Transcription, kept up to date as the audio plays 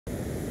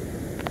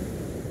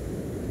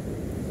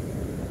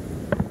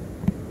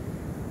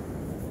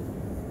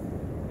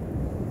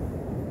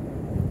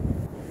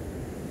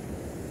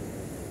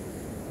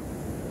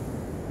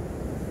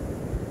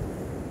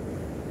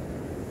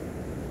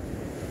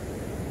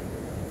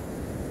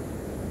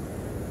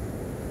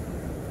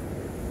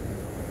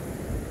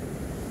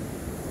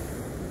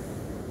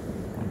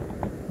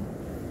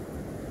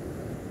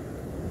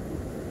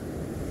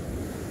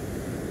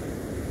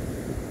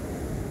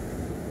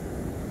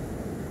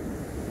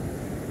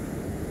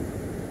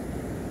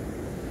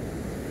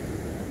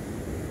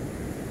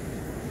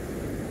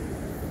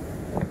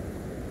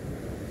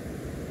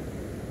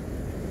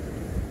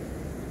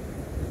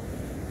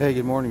Hey,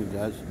 good morning, you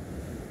guys.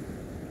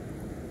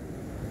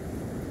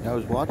 I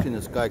was watching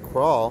this guy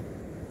crawl,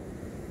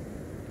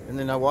 and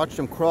then I watched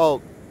him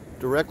crawl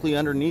directly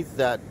underneath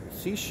that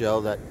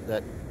seashell,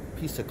 that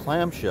piece of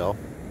clamshell,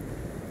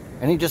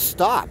 and he just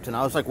stopped. And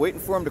I was like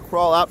waiting for him to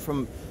crawl out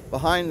from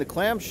behind the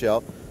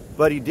clamshell,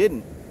 but he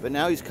didn't. But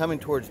now he's coming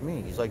towards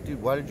me. He's like, dude,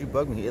 why did you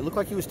bug me? It looked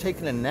like he was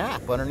taking a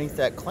nap underneath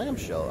that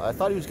clamshell. I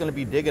thought he was going to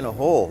be digging a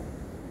hole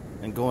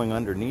and going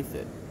underneath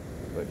it,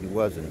 but he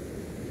wasn't.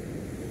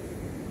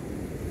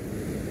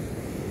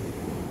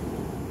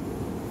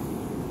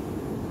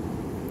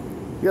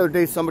 The other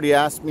day somebody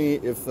asked me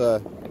if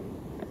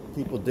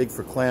people dig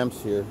for clams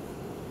here,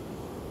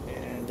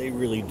 and they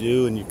really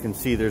do, and you can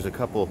see there's a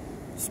couple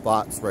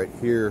spots right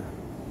here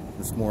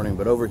this morning,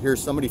 but over here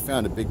somebody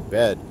found a big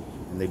bed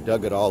and they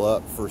dug it all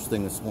up first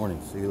thing this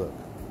morning. See, look,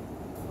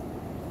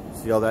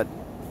 see all that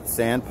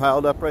sand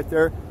piled up right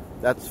there?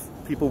 That's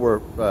people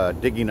were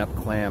digging up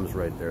clams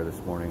right there this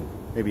morning,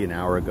 maybe an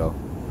hour ago,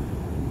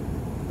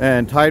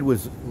 and tide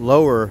was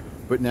lower,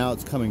 but now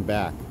it's coming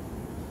back.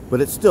 But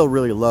it's still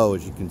really low,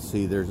 as you can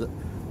see. There's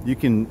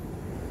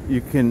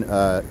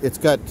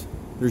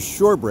there's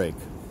shore break.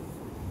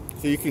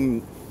 So you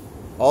can,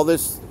 all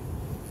this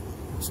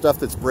stuff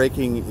that's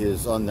breaking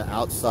is on the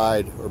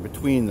outside or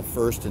between the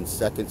first and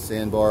second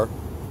sandbar,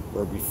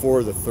 or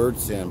before the third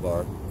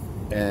sandbar,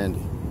 and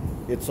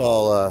it's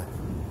all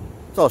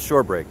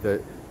shore break.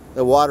 The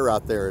water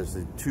out there is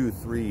 2,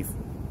 3,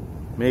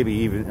 maybe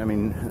even, I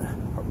mean,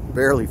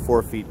 barely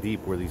 4 feet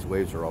deep where these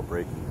waves are all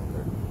breaking out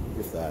there.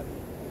 Just that.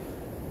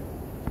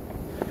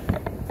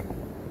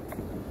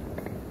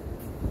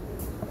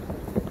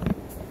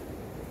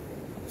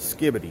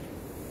 Skibbity.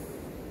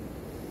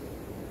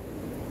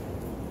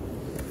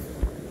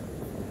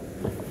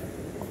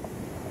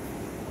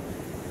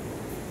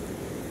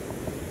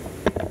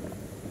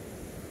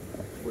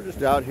 We're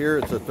just out here.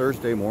 It's a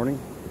Thursday morning.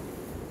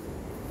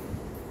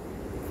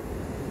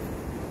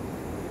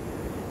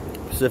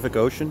 Pacific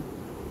Ocean.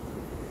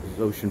 This is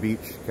Ocean Beach,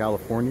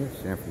 California,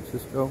 San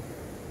Francisco.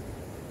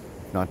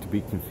 Not to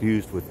be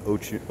confused with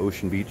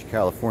Ocean Beach,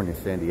 California,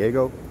 San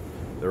Diego.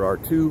 There are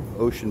two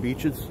ocean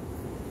beaches,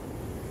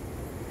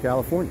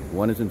 California.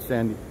 One is in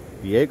San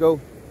Diego,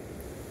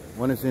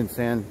 one is in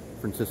San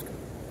Francisco.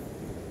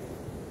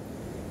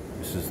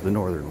 This is the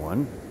northern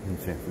one in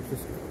San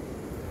Francisco.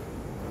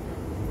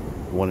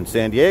 The one in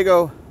San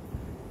Diego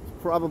is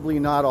probably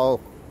not all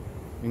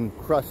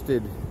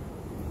encrusted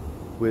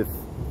with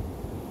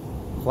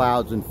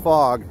clouds and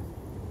fog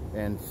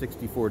and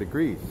 64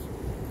 degrees.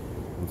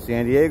 In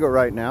San Diego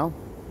right now,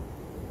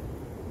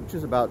 which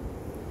is about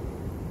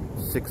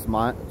 6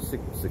 miles,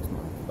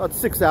 about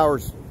 6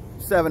 hours,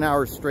 7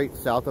 hours straight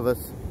south of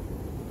us,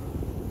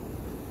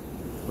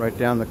 right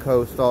down the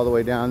coast all the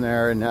way down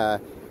there, and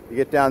you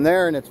get down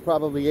there and it's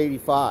probably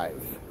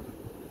 85,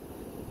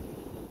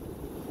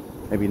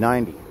 maybe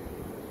 90.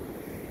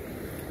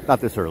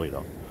 Not this early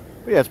though,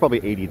 but yeah, it's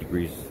probably 80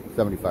 degrees,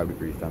 75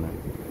 degrees down there.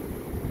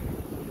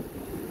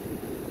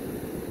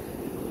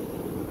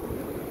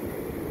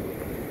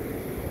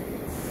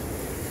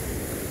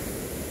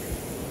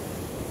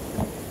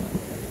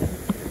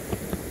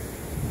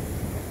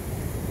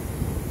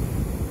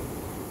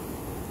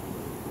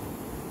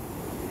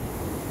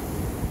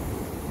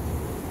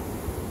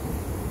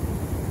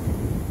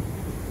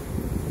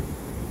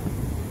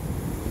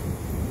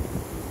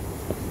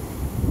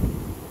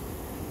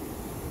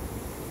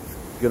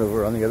 Get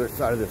over on the other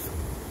side of this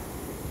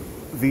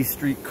V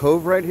Street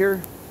Cove right here.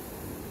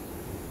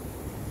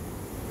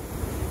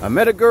 I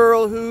met a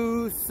girl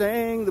who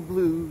sang the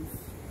blues.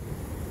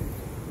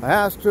 I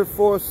asked her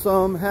for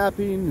some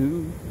happy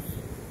news.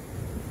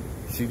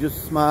 She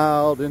just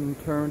smiled and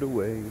turned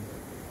away.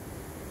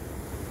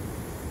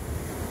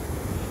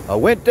 I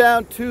went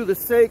down to the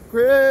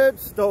Sacred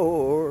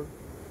Store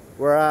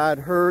where I'd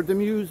heard the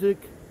music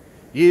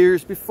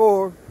years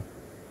before,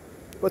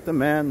 but the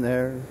man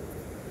there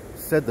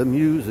said the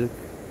music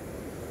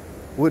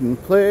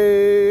wouldn't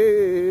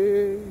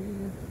play.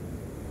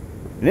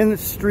 And in the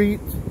street,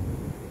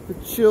 the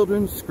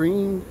children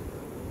screamed,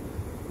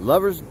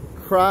 lovers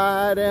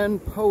cried,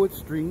 and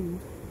poets dreamed.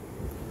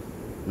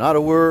 Not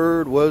a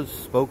word was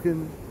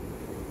spoken.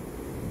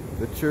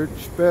 The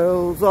church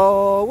bells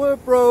all were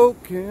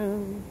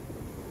broken.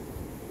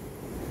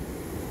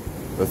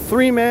 The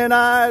three men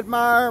I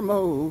admire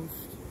most,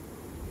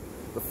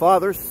 the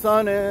Father,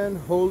 Son, and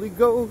Holy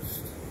Ghost.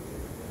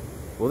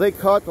 Well, they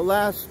caught the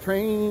last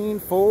train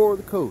for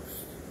the coast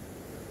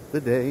the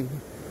day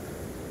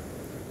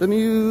the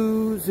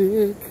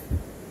music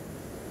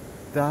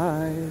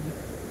died.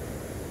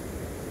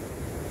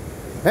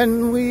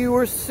 And we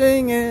were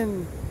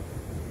singing,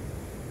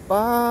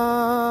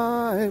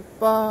 bye,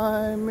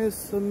 bye,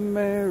 Miss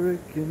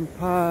American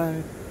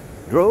Pie.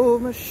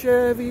 Drove my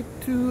Chevy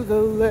to the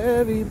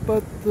levee,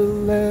 but the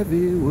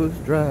levee was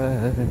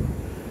dry.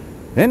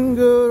 And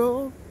good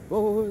old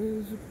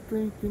boys are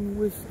drinking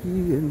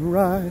whiskey and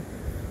rye,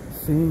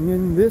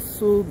 singing,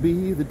 this'll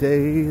be the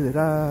day that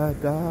I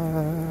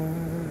die.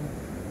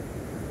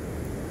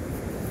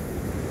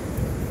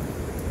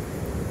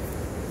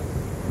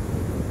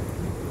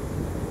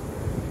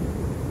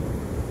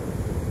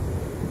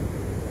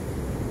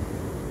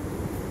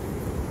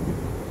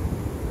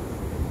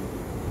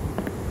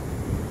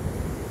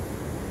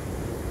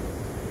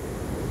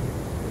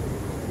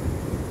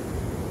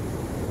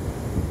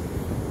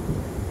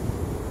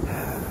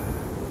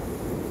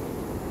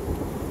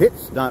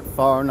 It's not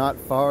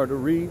far to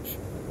reach.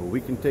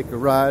 We can take a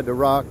ride to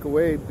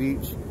Rockaway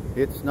Beach.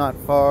 It's not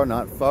far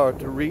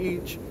to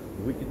reach.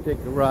 We can take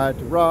a ride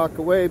to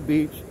Rockaway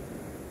Beach.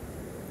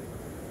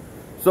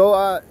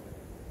 So,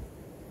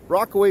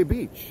 Rockaway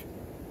Beach.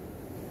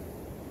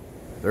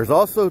 There's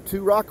also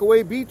 2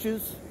 Rockaway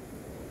beaches.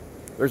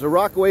 There's a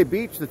Rockaway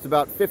Beach that's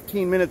about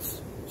 15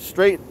 minutes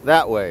straight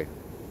that way.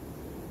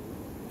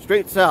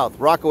 Straight south,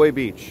 Rockaway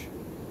Beach.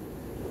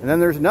 And then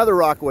there's another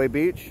Rockaway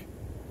Beach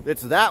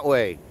that's that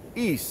way,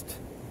 east.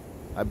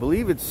 I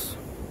believe it's,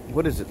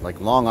 what is it,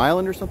 like Long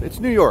Island or something? It's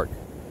New York.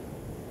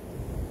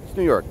 It's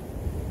New York.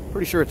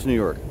 Pretty sure it's New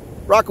York.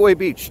 Rockaway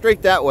Beach,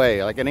 straight that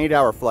way, like an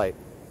 8-hour flight.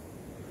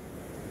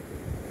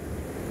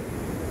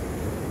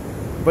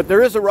 But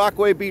there is a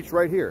Rockaway Beach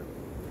right here.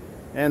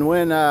 And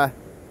when I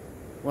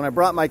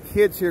brought my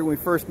kids here, when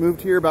we first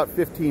moved here about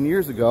 15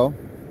 years ago,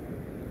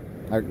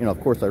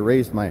 of course I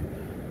raised my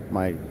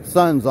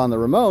sons on the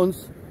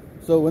Ramones.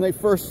 So when they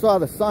first saw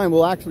the sign,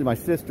 well, actually my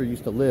sister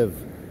used to live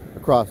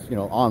across,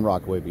 on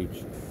Rockaway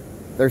Beach.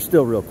 They're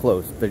still real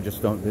close. They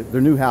just don't,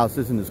 their new house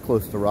isn't as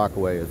close to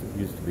Rockaway as it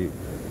used to be.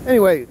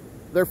 Anyway,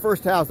 their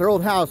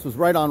old house was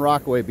right on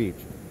Rockaway Beach.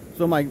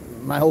 So my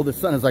oldest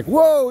son is like,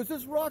 whoa, is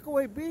this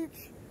Rockaway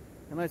Beach?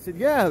 And I said,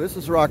 yeah, this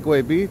is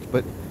Rockaway Beach,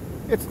 but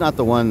it's not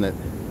the one that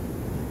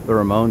the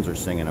Ramones are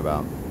singing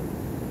about.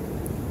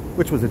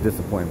 Which was a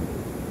disappointment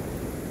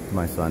to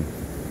my son.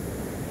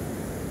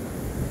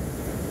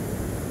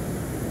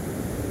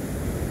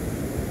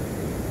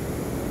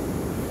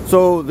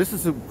 So this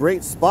is a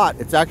great spot.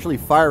 It's actually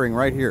firing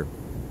right here.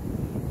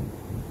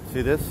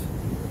 See this?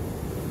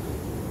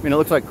 I mean, it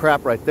looks like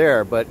crap right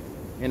there, but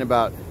on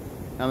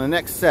the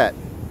next set,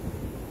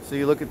 so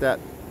you look at that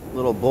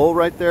little bull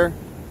right there.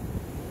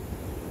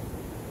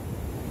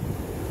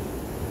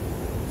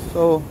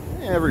 So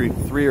every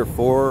 3 or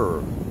 4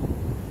 or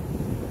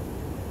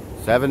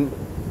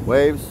 7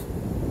 waves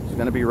is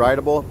going to be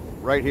rideable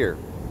right here.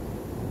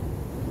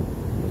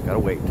 Just gotta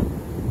wait.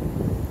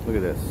 Look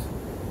at this.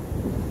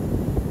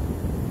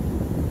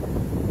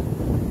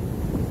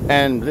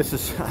 And this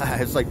is,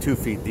 it's like 2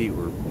 feet deep,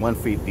 or 1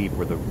 feet deep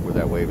where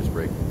that wave is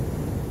breaking.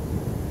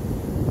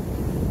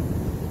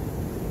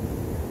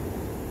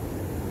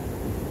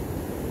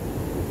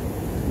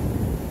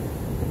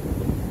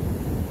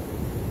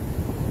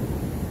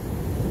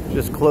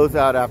 Just close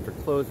out after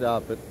close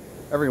out, but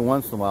every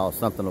once in a while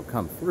something will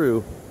come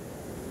through.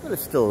 But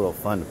it's still a little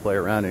fun to play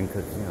around in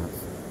because,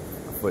 it's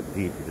a foot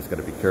deep. You just got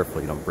to be careful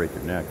you don't break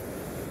your neck.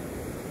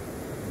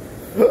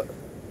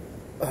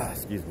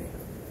 Excuse me.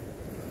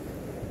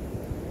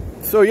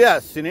 So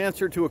yes, in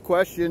answer to a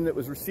question that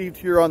was received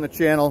here on the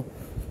channel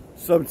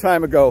some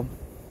time ago,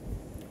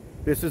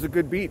 this is a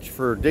good beach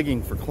for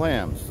digging for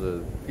clams.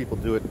 People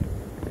do it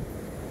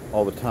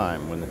all the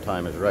time when the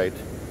time is right.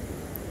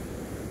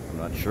 I'm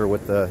not sure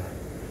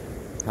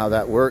how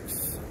that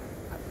works.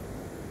 I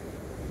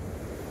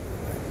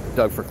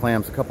dug for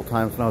clams a couple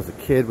times when I was a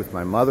kid with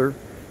my mother.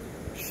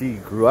 She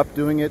grew up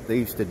doing it. They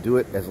used to do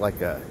it as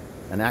like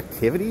an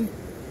activity,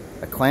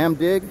 a clam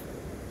dig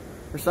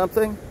or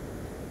something.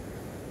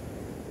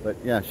 But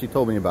yeah, she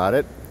told me about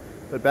it.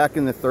 But back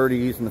in the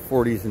 30s and the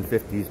 40s and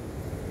 50s,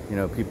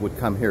 people would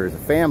come here as a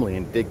family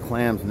and dig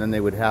clams, and then they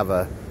would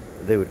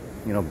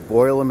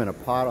boil them in a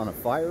pot on a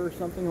fire or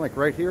something, like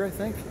right here, I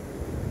think.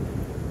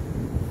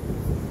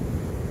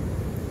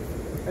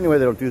 Anyway,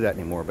 they don't do that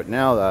anymore. But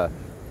now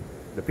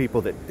the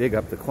people that dig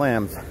up the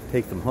clams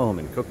take them home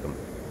and cook them.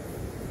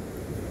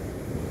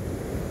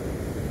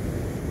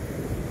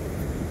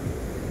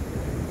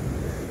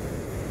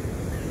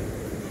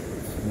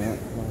 Not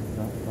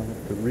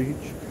to reach.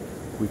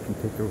 We can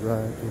take a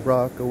ride to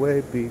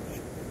Rockaway Beach.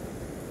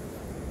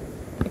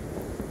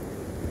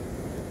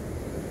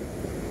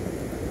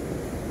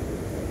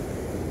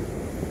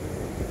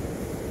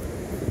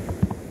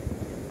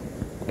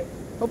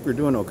 Hope you're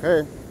doing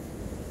okay.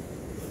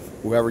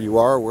 Whoever you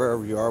are,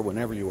 wherever you are,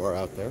 whenever you are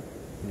out there,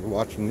 you're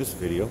watching this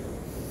video.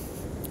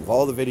 Of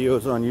all the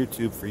videos on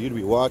YouTube for you to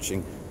be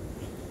watching,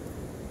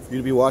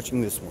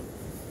 this one,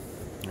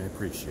 I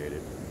appreciate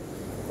it.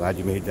 Glad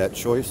you made that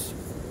choice.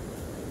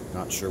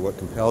 Not sure what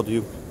compelled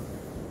you,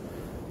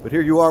 but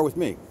here you are with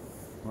me.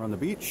 We're on the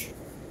beach.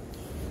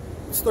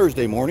 It's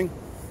Thursday morning,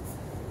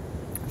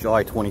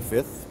 July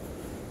 25th,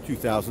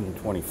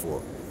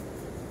 2024.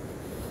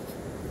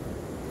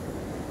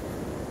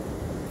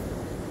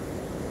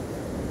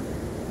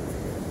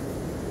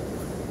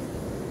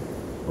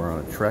 We're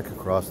on a trek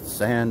across the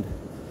sand.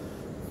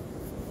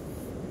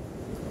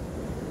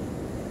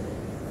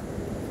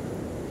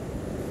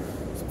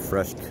 Some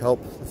fresh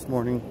kelp this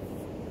morning.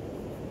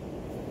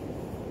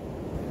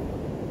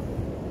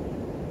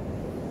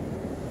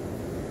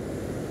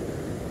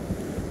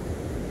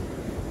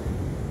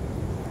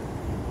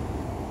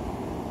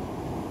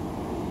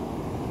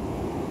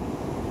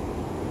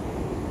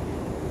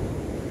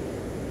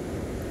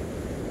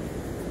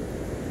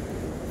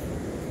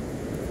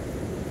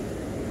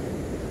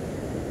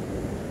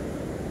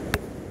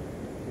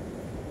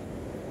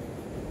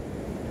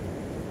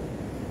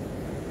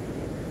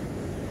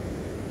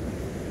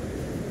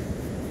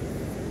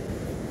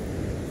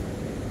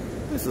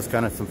 This is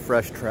kind of some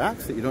fresh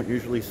tracks that you don't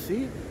usually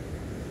see.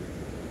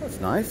 That's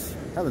nice.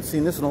 Haven't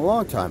seen this in a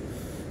long time.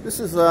 This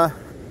is the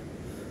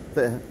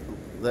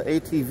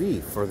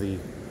ATV for the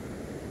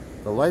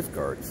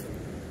lifeguards.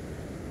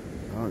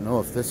 I don't know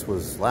if this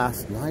was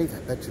last night. I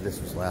bet you this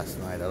was last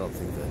night. I don't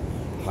think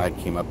the tide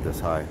came up this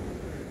high.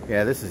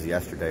 Yeah, this is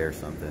yesterday or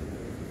something.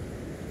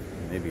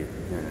 Maybe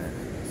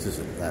this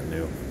isn't that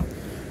new.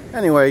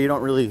 Anyway, you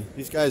don't really...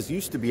 These guys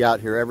used to be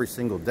out here every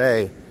single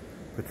day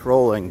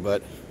patrolling,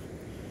 but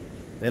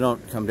they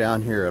don't come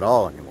down here at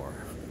all anymore.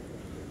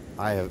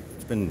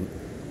 It's been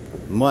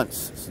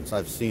months since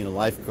I've seen a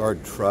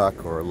lifeguard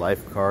truck or a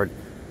lifeguard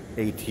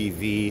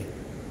ATV.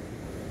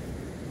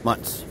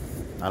 Months.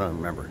 I don't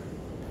remember.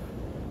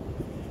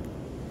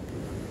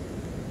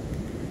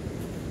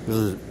 This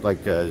is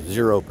like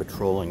zero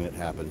patrolling that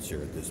happens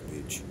here at this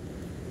beach.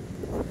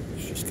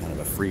 It's just kind of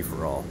a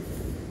free-for-all.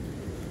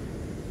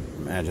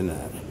 Imagine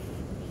that.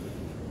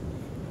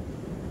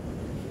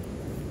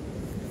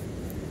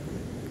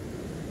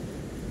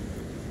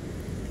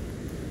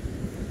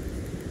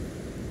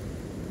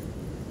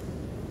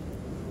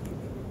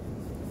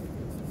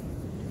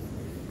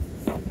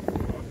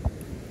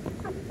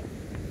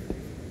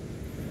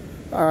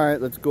 All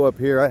right, let's go up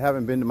here. I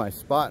haven't been to my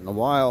spot in a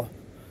while.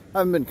 I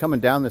haven't been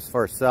coming down this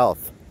far south.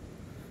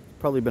 It's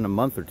probably been a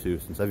month or two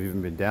since I've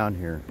even been down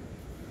here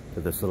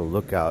to this little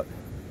lookout,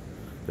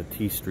 the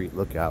T Street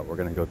lookout. We're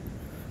gonna go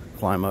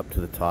climb up to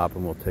the top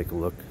and we'll take a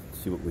look,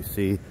 see what we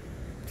see.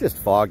 Just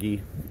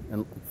foggy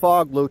and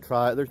fog, low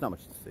tide. There's not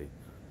much to see.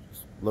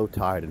 Just low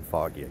tide and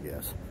foggy, I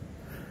guess.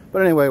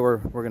 But anyway, we're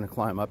gonna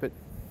climb up it.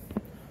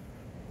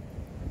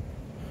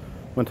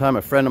 One time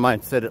a friend of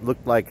mine said it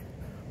looked like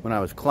when I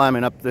was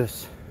climbing up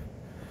this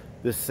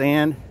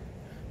sand,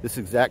 this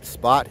exact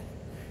spot,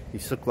 he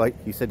said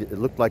it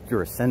looked like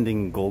you're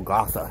ascending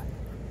Golgotha.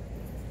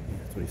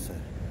 That's what he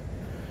said.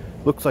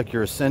 Looks like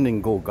you're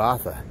ascending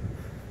Golgotha.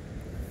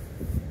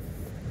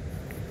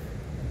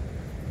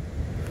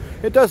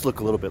 It does look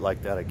a little bit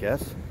like that, I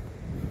guess.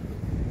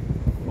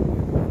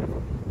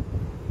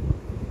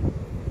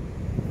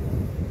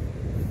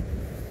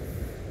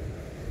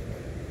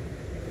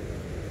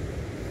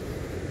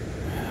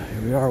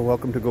 Here we are,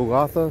 welcome to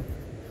Golgotha.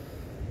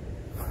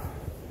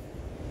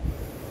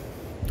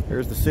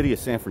 Here's the city of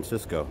San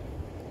Francisco.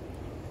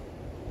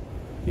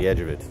 The edge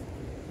of it.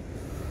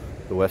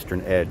 The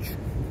western edge.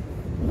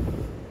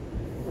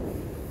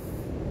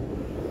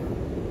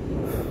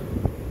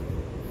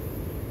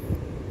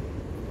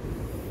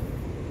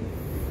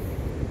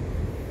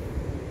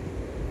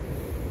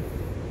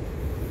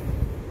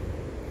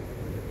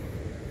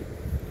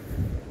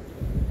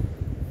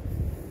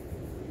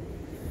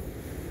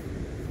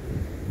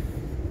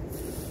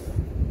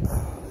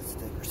 Let's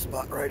take our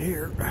spot right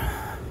here.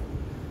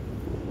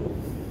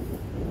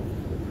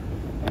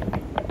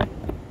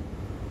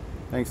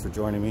 Thanks for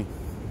joining me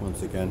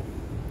once again.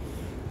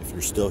 If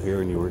you're still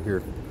here and you were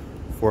here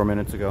 4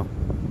 minutes ago,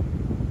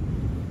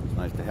 it's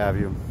nice to have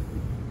you.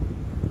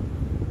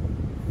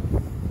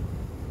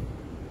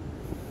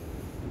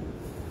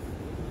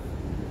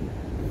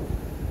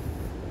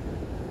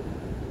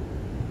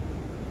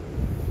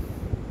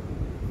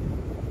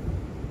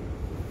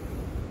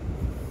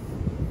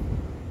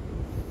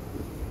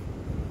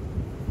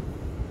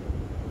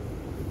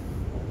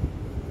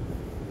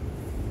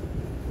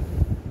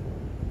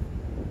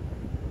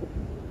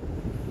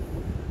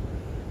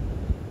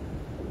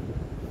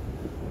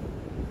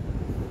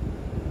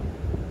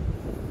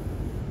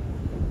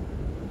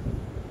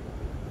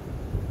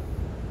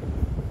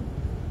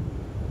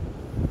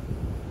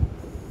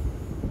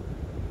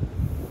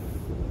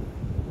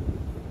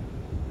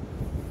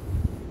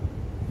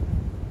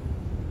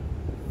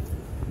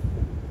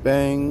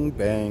 Bang,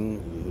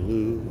 bang,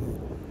 Lulu.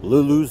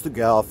 Lulu's the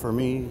gal for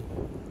me.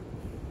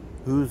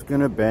 Who's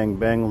gonna bang,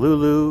 bang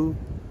Lulu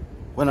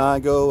when I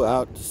go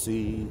out to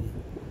sea?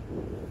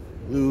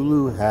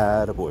 Lulu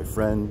had a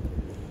boyfriend.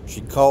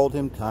 She called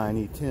him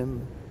Tiny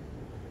Tim.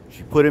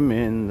 She put him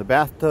in the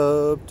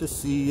bathtub to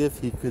see if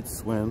he could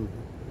swim.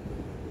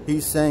 He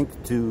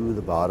sank to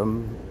the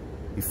bottom.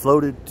 He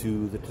floated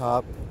to the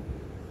top.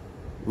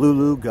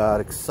 Lulu got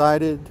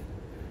excited,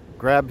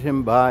 grabbed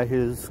him by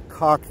his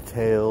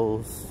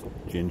cocktails.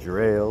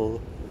 Ginger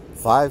ale,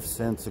 5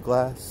 cents a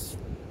glass.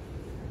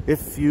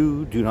 If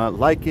you do not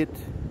like it,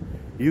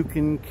 you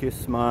can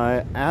kiss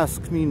my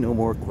ask me no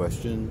more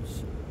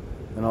questions,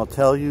 and I'll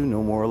tell you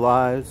no more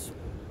lies.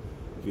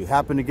 If you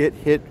happen to get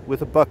hit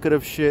with a bucket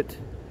of shit,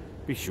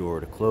 be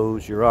sure to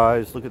close your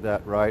eyes. Look at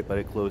that, right, but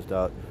it closed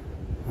out.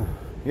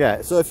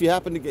 Yeah, so if you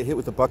happen to get hit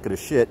with a bucket of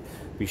shit,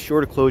 be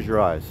sure to close your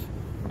eyes.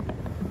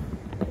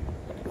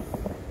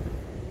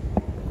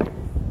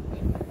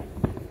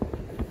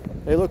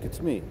 Hey, look,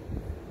 it's me.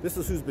 This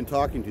is who's been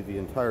talking to you the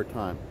entire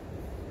time.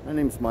 My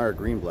name's Meyer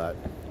Greenblatt.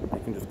 You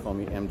can just call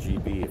me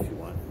MGB if you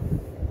want.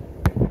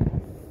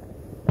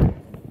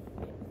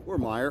 Or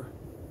Meyer.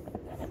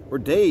 Or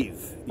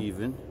Dave,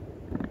 even.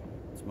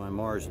 It's my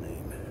Mars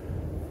name.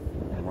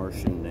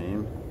 Martian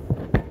name.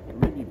 Or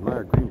maybe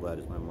Meyer Greenblatt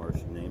is my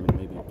Martian name, and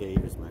maybe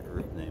Dave is my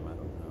Earth name. I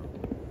don't know.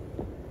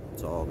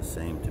 It's all the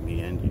same to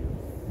me and you.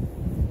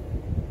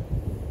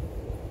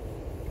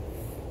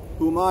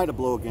 Who am I to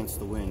blow against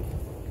the wind?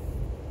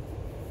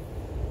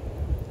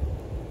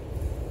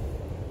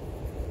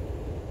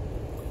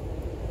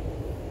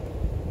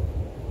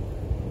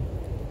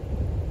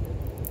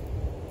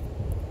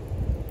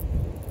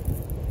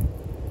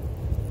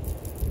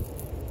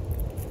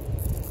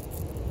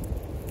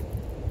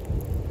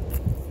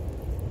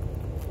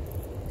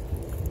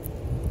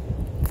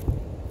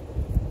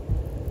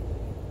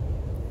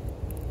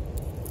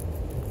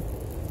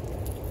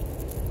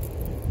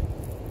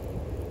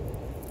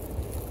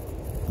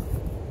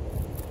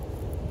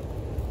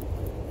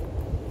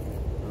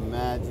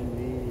 Imagine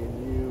me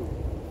and you,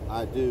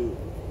 I do.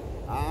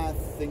 I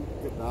think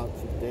about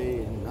you day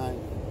and night.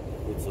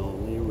 It's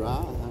only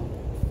right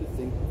to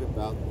think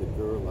about the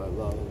girl I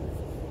love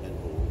and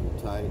hold her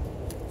tight.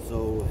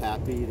 So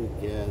happy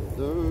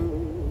together.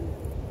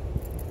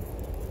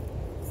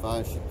 If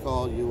I should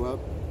call you up,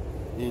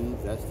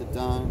 invest a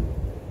dime,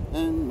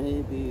 and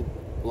maybe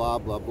blah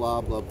blah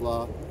blah blah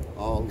blah,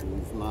 I'll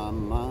lose my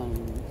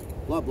mind.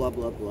 Blah blah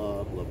blah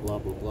blah blah blah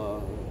blah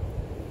blah.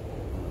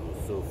 Oh,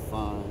 so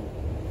fine.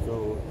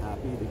 So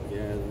happy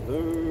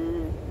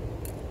together.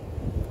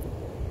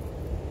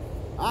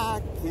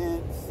 I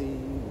can't see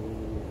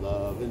you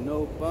loving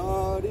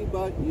nobody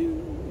but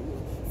you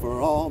for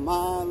all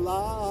my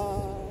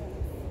life.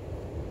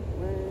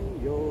 When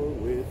you're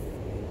with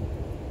me,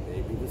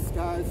 maybe the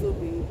skies will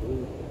be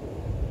blue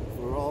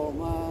for all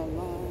my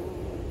life.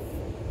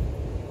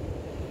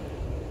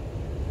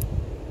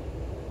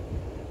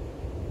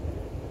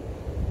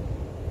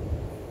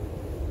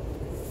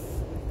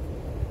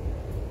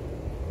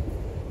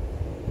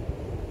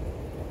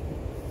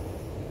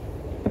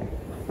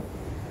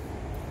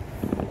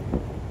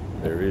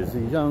 There is a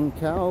young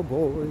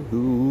cowboy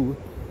who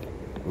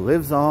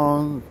lives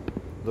on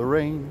the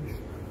range.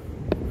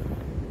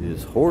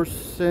 His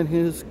horse and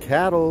his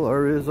cattle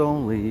are his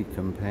only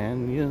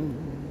companion.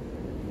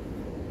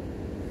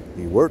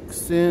 He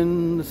works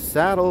in the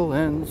saddle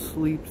and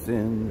sleeps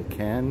in the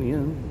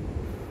canyon,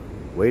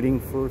 waiting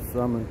for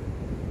summer,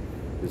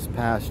 his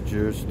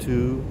pastures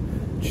to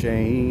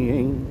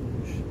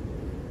change.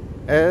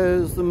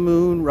 As the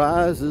moon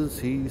rises,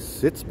 he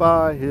sits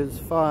by his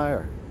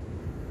fire,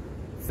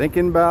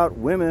 thinking about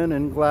women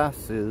and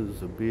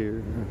glasses of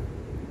beer.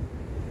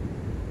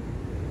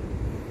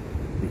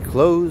 He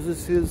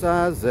closes his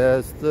eyes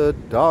as the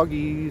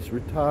doggies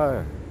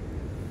retire,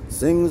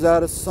 sings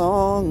out a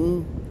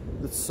song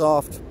that's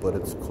soft but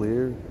it's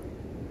clear,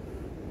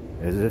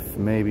 as if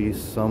maybe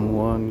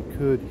someone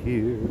could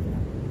hear.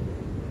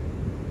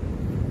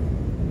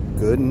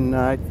 Good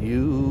night,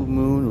 you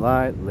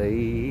moonlight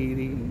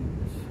ladies,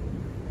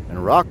 and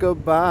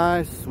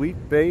rockabye,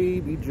 sweet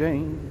baby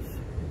James.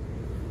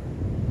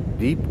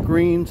 Deep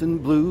greens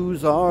and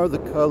blues are the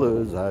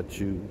colors I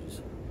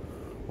choose.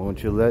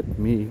 Won't you let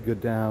me go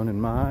down in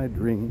my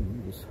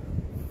dreams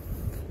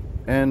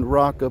and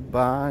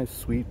rockabye,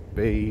 sweet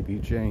baby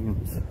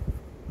James?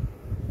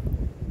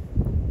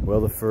 Well,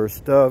 the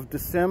 1st of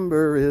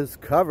December is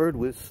covered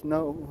with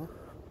snow.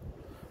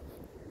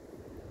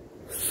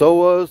 So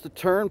was the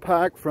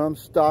turnpike from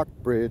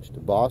Stockbridge to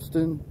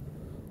Boston,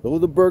 though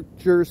the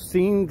Berkshires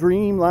seemed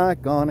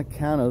dreamlike on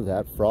account of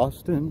that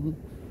frosting.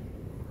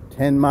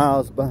 10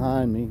 miles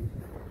behind me,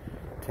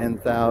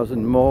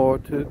 10,000 more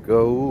to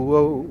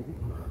go.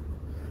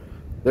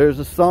 There's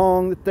a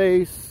song that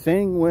they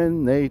sing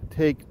when they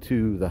take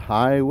to the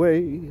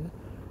highway,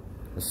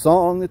 a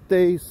song that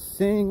they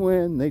sing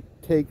when they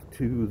take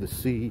to the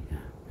sea,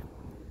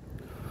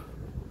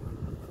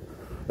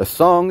 a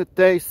song that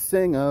they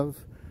sing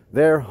of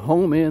their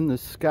home in the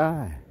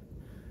sky.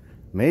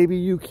 Maybe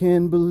you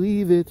can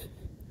believe it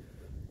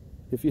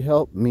if you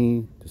help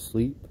me to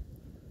sleep,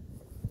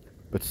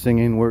 but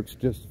singing works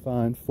just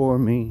fine for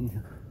me.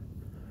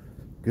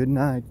 Good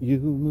night, you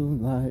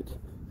moonlight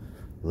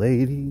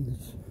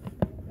ladies,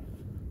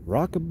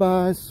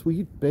 rockabye,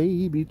 sweet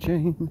baby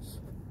James.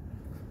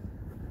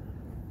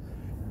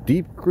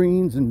 Deep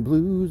greens and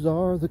blues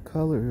are the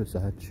colors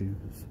I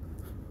choose.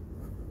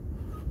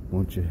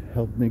 Won't you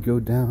help me go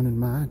down in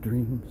my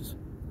dreams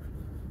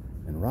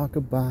and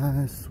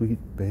rockabye, sweet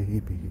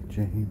baby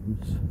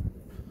James?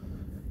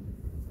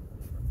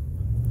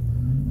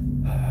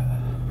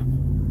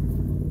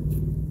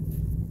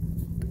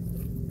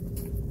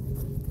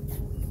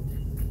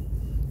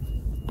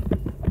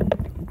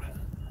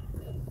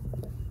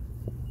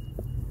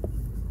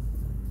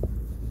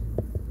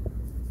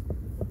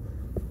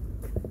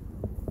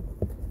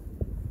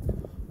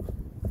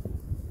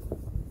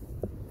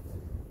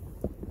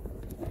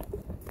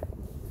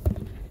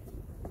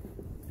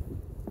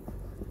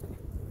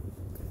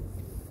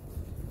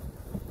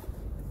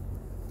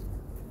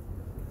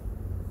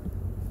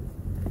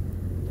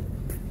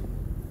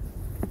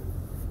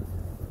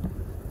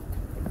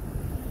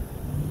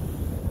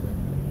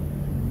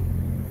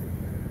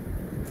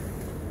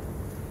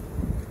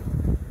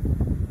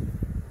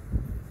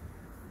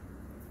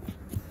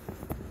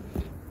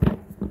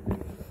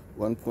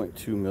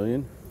 1.2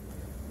 million.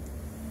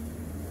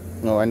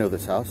 No, I know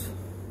this house.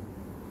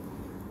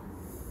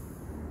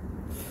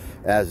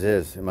 as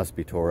is. It must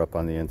be tore up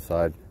on the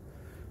inside.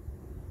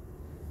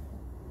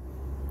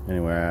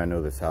 Anyway, I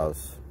know this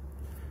house,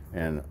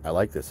 and I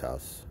like this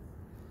house.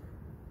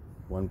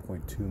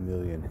 1.2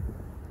 million.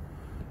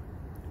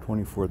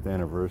 24th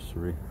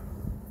anniversary.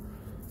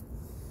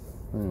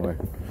 Anyway,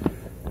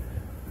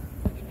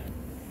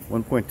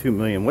 1.2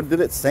 million. What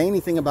did it say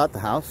anything about the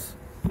house?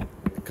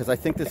 Because I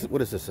think this,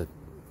 what is this, a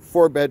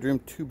 4-bedroom,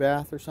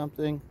 2-bath or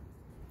something?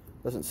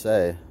 Doesn't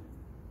say.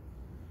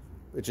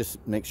 It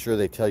just makes sure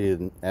they tell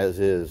you as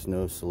is,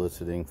 no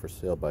soliciting for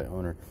sale by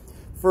owner.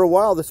 For a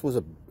while, this was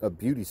a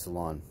beauty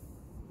salon.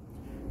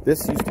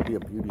 This used to be a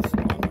beauty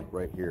salon, like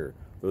right here.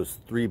 Those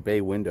 3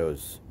 bay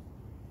windows.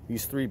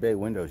 These 3 bay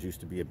windows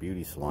used to be a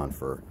beauty salon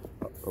for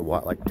a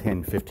while, like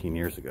 10, 15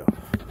 years ago.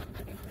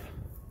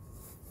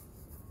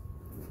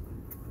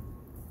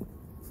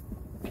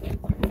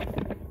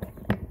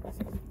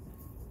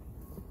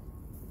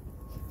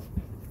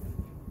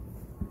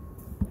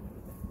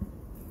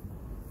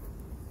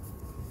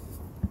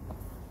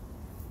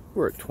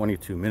 We're at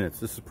 22 minutes.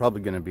 This is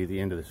probably going to be the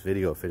end of this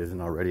video. If it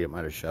isn't already, it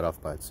might have shut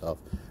off by itself.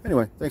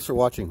 Anyway, thanks for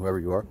watching, whoever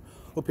you are.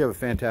 Hope you have a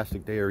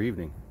fantastic day or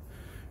evening.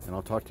 And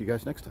I'll talk to you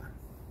guys next time.